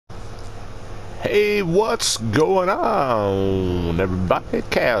Hey, what's going on, everybody?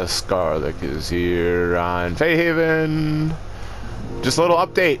 Chaos Garlic is here on Faye Haven. Just a little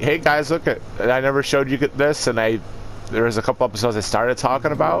update. Hey guys, look at, I never showed you this, and there was a couple episodes I started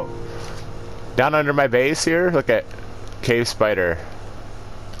talking about. Down under my base here, look at cave spider.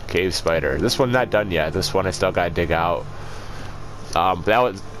 Cave spider. This one's not done yet. This one I still gotta dig out. That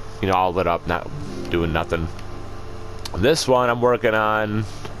was, all lit up, not doing nothing. This one I'm working on.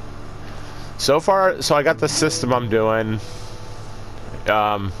 So far, so I got the system I'm doing.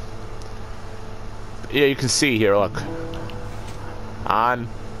 Yeah, you can see here, look. On,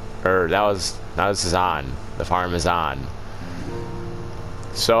 or now this is on. The farm is on.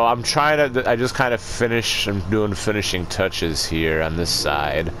 So I'm trying to, I just kind of I'm doing finishing touches here on this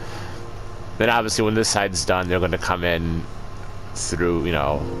side. Then obviously when this side's done, they're going to come in through,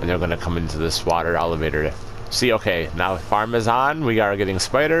 and they're going to come into this water elevator. See, okay, now the farm is on. We are getting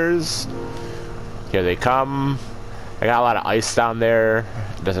spiders. Here they come. I got a lot of ice down there.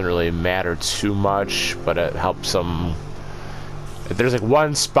 It doesn't really matter too much, but it helps them. There's like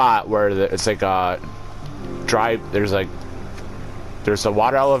one spot where it's like a dry. There's a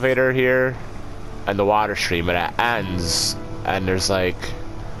water elevator here, and the water stream, and it ends. And there's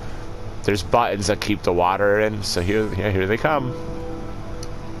buttons that keep the water in. So here they come.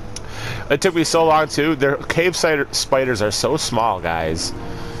 It took me so long too. Their cave spiders are so small, guys.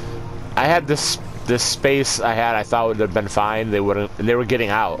 I had this space I thought would have been fine. They wouldn't, and they were getting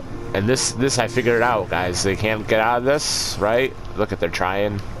out. And this I figured it out, guys. They can't get out of this, right? Look at, they're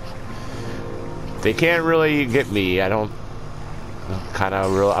trying. They can't really get me. I don't, kind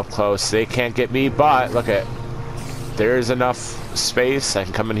of real up close. They can't get me, but look at, there's enough space. I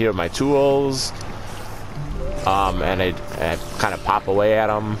can come in here with my tools. And I kind of pop away at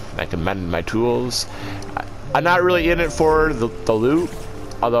them. I can mend my tools. I'm not really in it for the loot.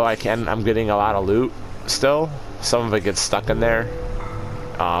 Although I'm getting a lot of loot still. Some of it gets stuck in there,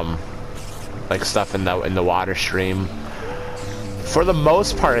 like stuff in the water stream. For the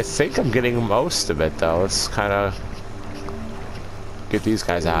most part, I think I'm getting most of it though. Let's kind of get these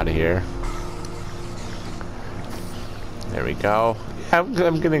guys out of here. There we go. Yeah,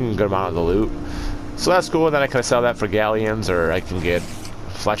 I'm getting a good amount of the loot, so that's cool. Then I can sell that for galleons, or I can get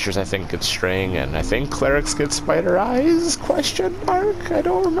Fletchers, I think, get string, and I think clerics get spider eyes, question mark, I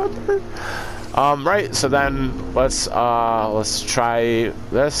don't remember. Right, so then let's try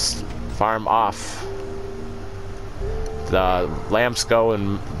this. Farm off. The lamps go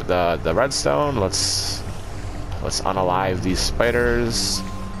in the redstone. Let's unalive these spiders,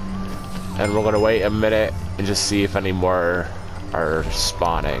 and we're gonna wait a minute and just see if any more are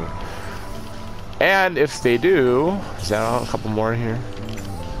spawning. And if they do, is that a couple more here?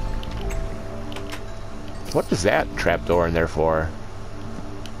 What is that trapdoor in there for?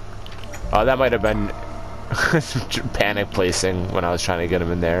 Oh, that might have been panic placing when I was trying to get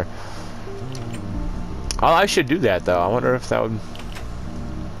him in there. Oh, I should do that though. I wonder if that would...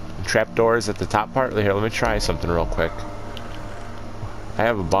 Trapdoors at the top part? Here, let me try something real quick. I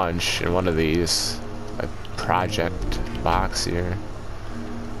have a bunch in one of these. A project box here.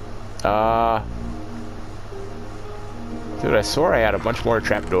 Dude, I swore I had a bunch more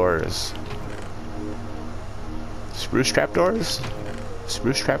trapdoors. Spruce trapdoors?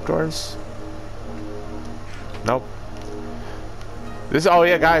 Spruce trapdoors? Nope. This, oh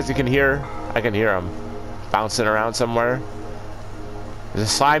yeah, guys, I can hear them bouncing around somewhere. There's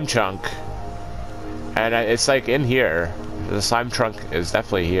a slime chunk, and it's like in here. The slime chunk is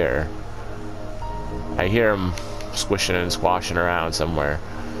definitely here. I hear them squishing and squashing around somewhere.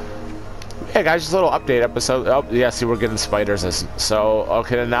 Yeah, guys, just a little update episode. Oh, yeah, see, we're getting spiders. So,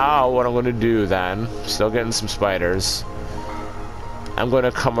 okay, now what I'm going to do then, still getting some spiders. I'm going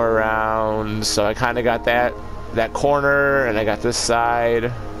to come around, so I kind of got that corner, and I got this side.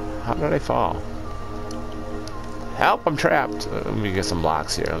 How did I fall? Help, I'm trapped. Let me get some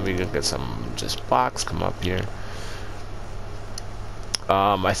blocks here. Let me get some just blocks, come up here.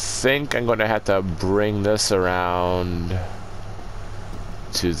 I think I'm going to have to bring this around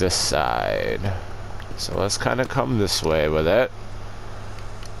to this side. So let's kind of come this way with it.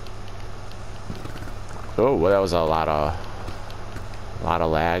 Oh, well, that was a lot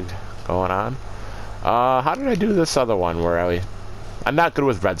of lag going on. How did I do this other one where I'm not good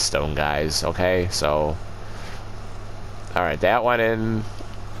with redstone, guys, okay? So alright, that went in.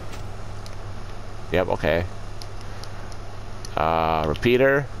 Yep, okay.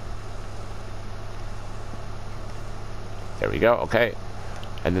 Repeater. There we go, okay.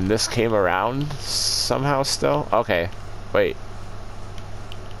 And then this came around somehow still? Okay. Wait.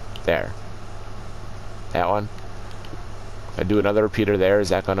 There. That one. If I do another repeater there, is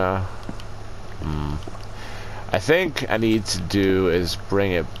that gonna... I think I need to do is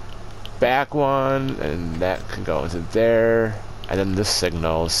bring it back one, and that can go into there, and then this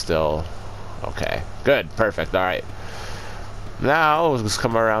signal is still okay. Good, perfect. All right. Now let's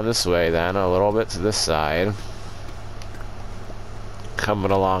come around this way then, a little bit to this side.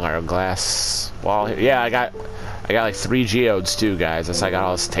 Coming along our glass wall here. Yeah, I got like 3 geodes too, guys. That's I got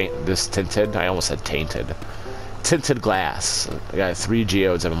all this tinted. I almost said tainted. Tinted glass. I got 3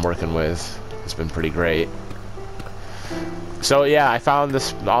 geodes I've been working with. It's been pretty great. So yeah, I found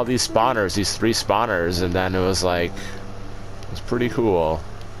all these spawners, these 3 spawners, and then it was like, it was pretty cool.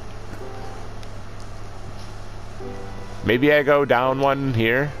 Maybe I go down one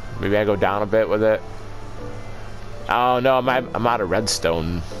here. Maybe I go down a bit with it. Oh no, I'm out of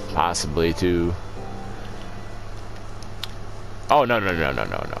redstone, possibly too. Oh no.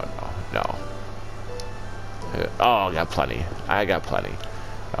 Oh, I got plenty. I got plenty.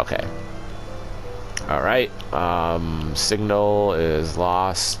 Okay. All right. Signal is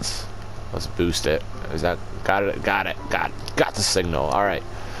lost. Let's boost it. Is that got it? Got the signal. All right.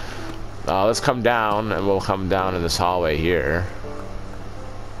 Let's come down, and we'll come down in this hallway here.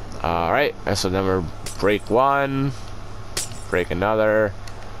 All right. So then we're break one, break another,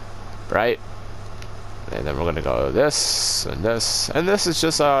 right? And then we're gonna go this and this, and this is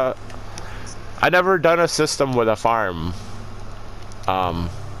just a. I never done a system with a farm,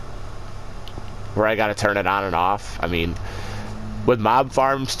 where I gotta turn it on and off. I mean, with mob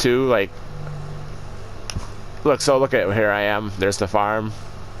farms too. Like, look. So look at here. I am. There's the farm.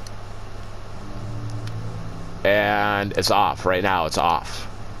 And it's off right now. It's off,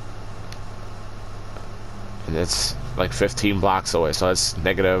 and it's like 15 blocks away. So it's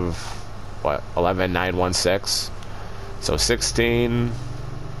negative what 11,916. So 16.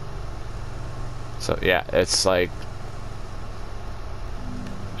 So yeah, it's like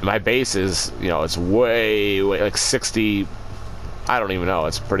my base is, you know, it's way like 60. I don't even know.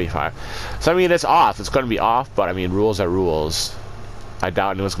 It's pretty high. So I mean, it's off. It's going to be off, but I mean, rules are rules. I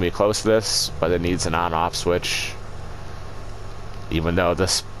doubt anyone's going to be close to this, but it needs an on-off switch. Even though the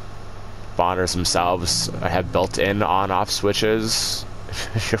spawners themselves have built-in on-off switches.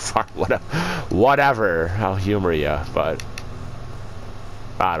 Whatever. I'll humor you, but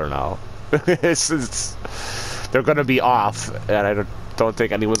I don't know. They're going to be off, and I don't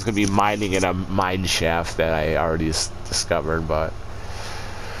think anyone's going to be mining in a mine shaft that I already discovered, but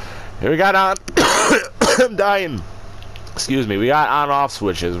here we got on. I'm dying. Excuse me, we got on-off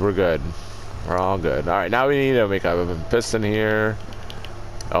switches. We're good. We're all good. All right, now we need to make a piston here.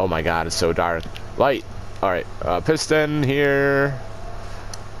 Oh my God, it's so dark. Light. All right, piston here.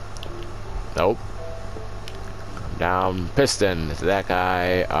 Nope. Down piston to that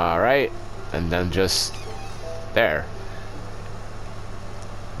guy. All right, and then just there.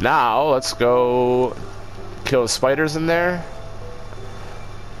 Now let's go kill the spiders in there.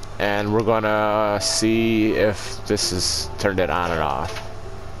 And we're gonna see if this is turned it on and off.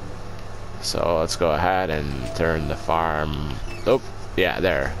 So let's go ahead and turn the farm. Oh, yeah,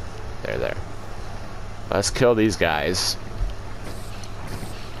 there. Let's kill these guys.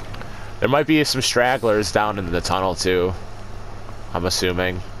 There might be some stragglers down in the tunnel too, I'm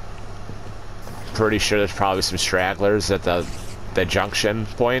assuming. Pretty sure there's probably some stragglers at the junction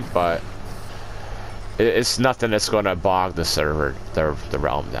point, but it's nothing that's going to bog the server, the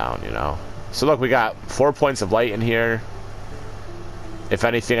realm down, you know. So look, we got 4 points of light in here. If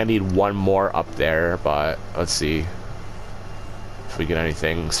anything, I need 1 more up there, but let's see if we get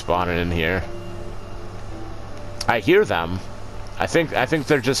anything spawning in here. I hear them. I think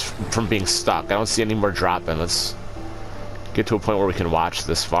they're just from being stuck. I don't see any more dropping. Let's get to a point where we can watch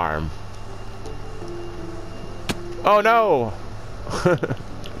this farm. Oh no!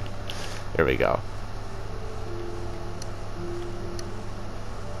 Here we go.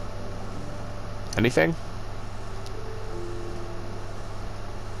 Anything?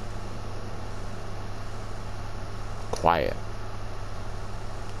 Quiet.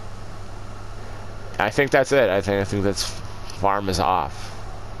 I think that's it. I think that's farm is off.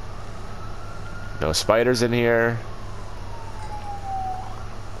 No spiders in here.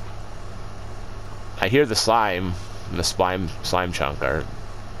 I hear the slime, the slime chunk are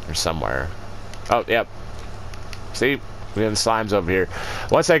somewhere. Oh, yep. See, we have the slimes over here.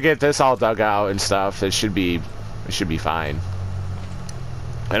 Once I get this all dug out and stuff, it should be fine.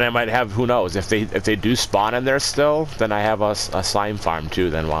 And I might have, who knows, if they do spawn in there still, then I have a slime farm too.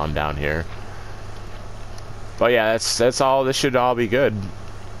 Then while I'm down here. But yeah, that's all. This should all be good.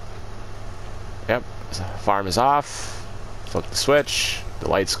 Yep, farm is off. Flip the switch. The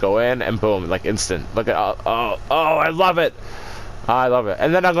lights go in, and boom, like instant. Look at oh, I love it. I love it.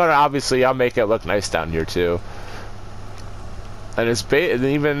 And then I'm gonna I'll make it look nice down here too. And it's and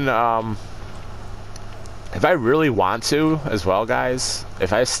even if I really want to as well, guys,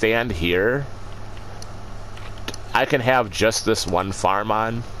 if I stand here, I can have just this one farm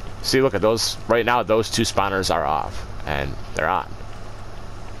on. See, look at those. Right now, those two spawners are off, and they're on.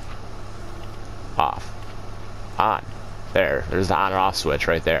 Off. On. There's the on and off switch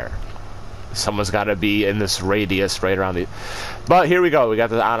right there. Someone's got to be in this radius right around the... But here we go. We got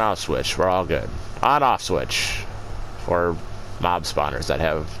the on and off switch. We're all good. On off switch for mob spawners that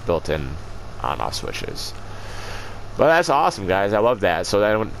have built-in on off switches. But that's awesome, guys. I love that. So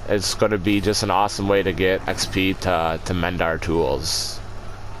then it's going to be just an awesome way to get XP to mend our tools.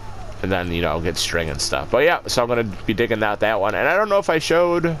 And then, you know, get string and stuff. But yeah, so I'm going to be digging out that one. And I don't know if I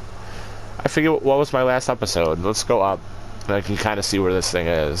showed... I forget what was my last episode. Let's go up. And I can kind of see where this thing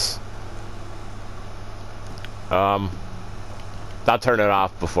is. I'll turn it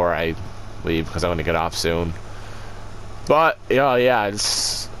off before I leave because I'm going to get off soon. But, you know, yeah,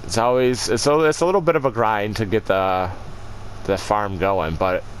 it's always... It's a little bit of a grind to get the farm going.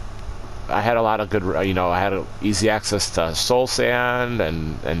 But I had a lot of good... You know, I had easy access to soul sand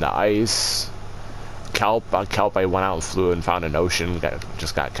and the ice. Kelp. Kelp, I went out and flew and found an ocean.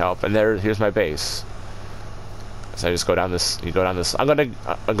 Just got kelp. And here's my base. So I just go down this... You go down this... I'm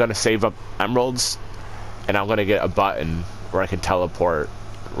gonna save up emeralds. And I'm gonna get a button where I can teleport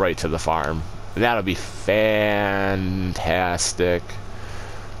right to the farm. And that'll be fantastic.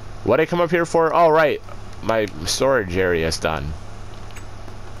 What did I come up here for? Oh, right. My storage area is done.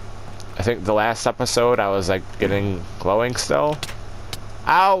 I think the last episode I was like getting glowing still.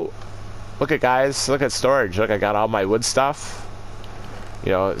 Ow! Look at guys. Look at storage. Look, I got all my wood stuff.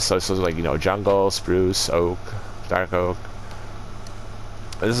 You know, so this was like, you know, jungle, spruce, oak, dark oak.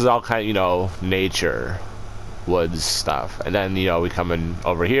 This is all kind of, you know, nature. Woods stuff. And then, you know, we come in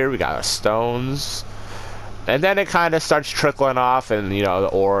over here, we got our stones, and then it kind of starts trickling off, and you know, the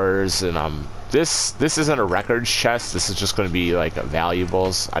ores. And this isn't a records chest. This is just going to be like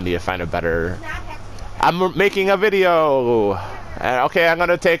valuables. I need to find a better... I'm making a video, and okay, I'm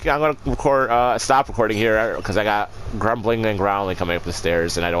gonna record, stop recording here because I got grumbling and growling coming up the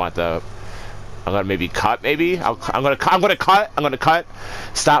stairs, and I don't want the... I'm gonna maybe cut. Maybe I'm gonna cut.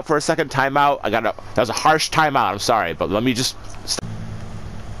 Stop for a second. Timeout. That was a harsh timeout. I'm sorry, but let me just.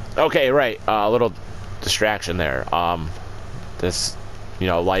 Okay, right. A little distraction there. This, you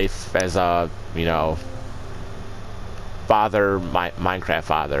know, life as a, you know, father, Minecraft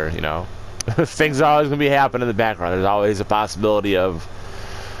father. You know, things are always gonna be happening in the background. There's always a possibility of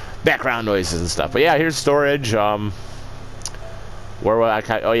background noises and stuff. But yeah, here's storage. Where will I...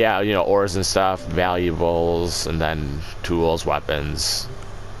 Oh yeah, you know, ores and stuff, valuables, and then tools, weapons,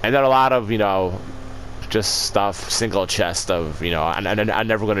 and then a lot of, you know, just stuff, single chest of, you know, I'm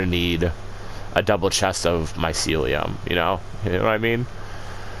never gonna need a double chest of mycelium, you know what I mean?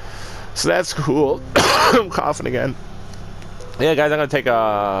 So that's cool. I'm coughing again. Yeah, guys, I'm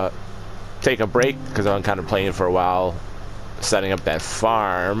gonna take a break because I'm kind of playing for a while, setting up that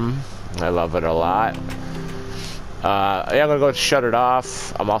farm. I love it a lot. Yeah, I'm gonna go shut it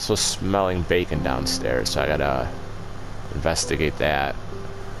off. I'm also smelling bacon downstairs, so I gotta investigate that.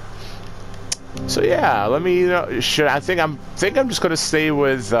 So yeah, let me. You know, I think I'm just gonna stay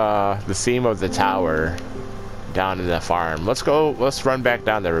with the theme of the tower down in the farm. Let's go. Let's run back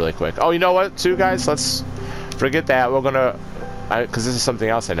down there really quick. Oh, you know what, too, guys? Let's forget that. We're gonna, because this is something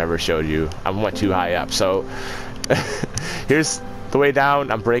else I never showed you. I went too high up. So here's the way down.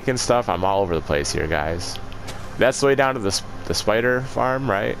 I'm breaking stuff. I'm all over the place here, guys. That's the way down to the spider farm,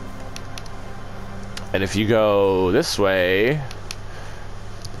 right? And if you go this way,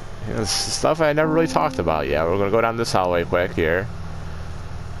 you know, stuff I never really talked about yet. We're gonna go down this hallway quick here.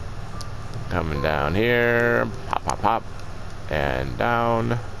 Coming down here, pop, pop, pop, and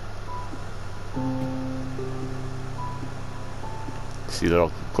down. See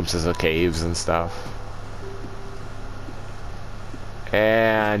little glimpses of caves and stuff.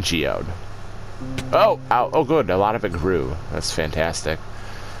 And geode. Oh, oh, good. A lot of it grew. That's fantastic.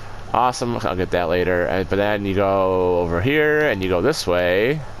 Awesome. I'll get that later. But then you go over here, and you go this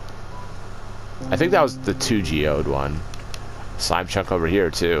way. I think that was the 2 geode one. Slime chunk over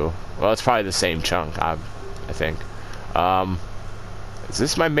here, too. Well, it's probably the same chunk, I think. Is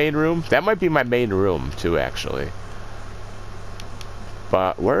this my main room? That might be my main room, too, actually.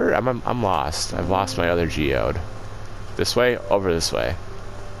 But where? I'm lost. I've lost my other geode. This way? Over this way.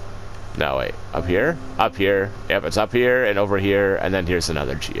 No, wait. Up here? Up here. Yep, it's up here and over here, and then here's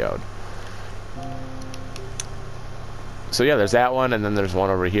another geode. So yeah, there's that one, and then there's one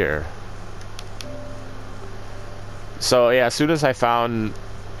over here. So yeah, as soon as I found,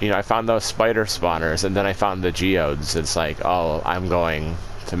 you know, I found those spider spawners, and then I found the geodes. It's like, oh, I'm going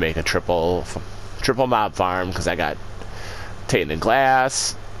to make a triple mob farm because I got tainted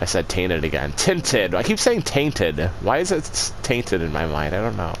glass. I said tainted again. Tinted. I keep saying tainted. Why is it tainted in my mind? I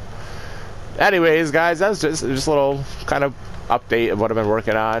don't know. Anyways, guys, that was just a little kind of update of what I've been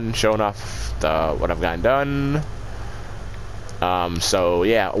working on, showing off what I've gotten done. So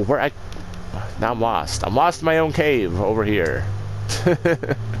yeah, now I'm lost. I'm lost in my own cave over here.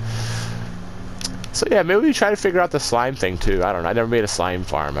 So yeah, maybe we try to figure out the slime thing too. I don't know. I never made a slime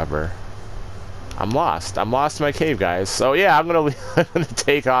farm ever. I'm lost. I'm lost in my cave, guys. So yeah, I'm gonna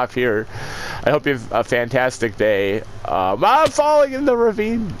take off here. I hope you have a fantastic day. I'm falling in the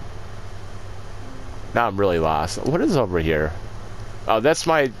ravine. Now I'm really lost. What is over here? Oh, that's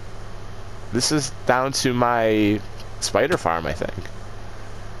my... This is down to my spider farm, I think.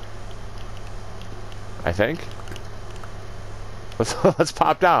 Let's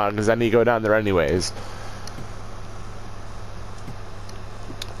pop down, because I need to go down there anyways.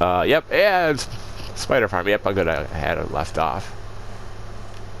 Yep, yeah, it's spider farm. Yep, I'm gonna... I had it left off.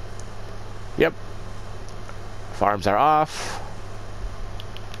 Yep. Farms are off.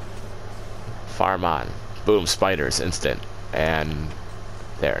 Farm on. Boom, spiders, instant. And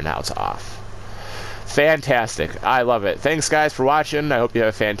there, now it's off. Fantastic. I love it. Thanks, guys, for watching. I hope you have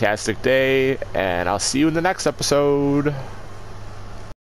a fantastic day, and I'll see you in the next episode.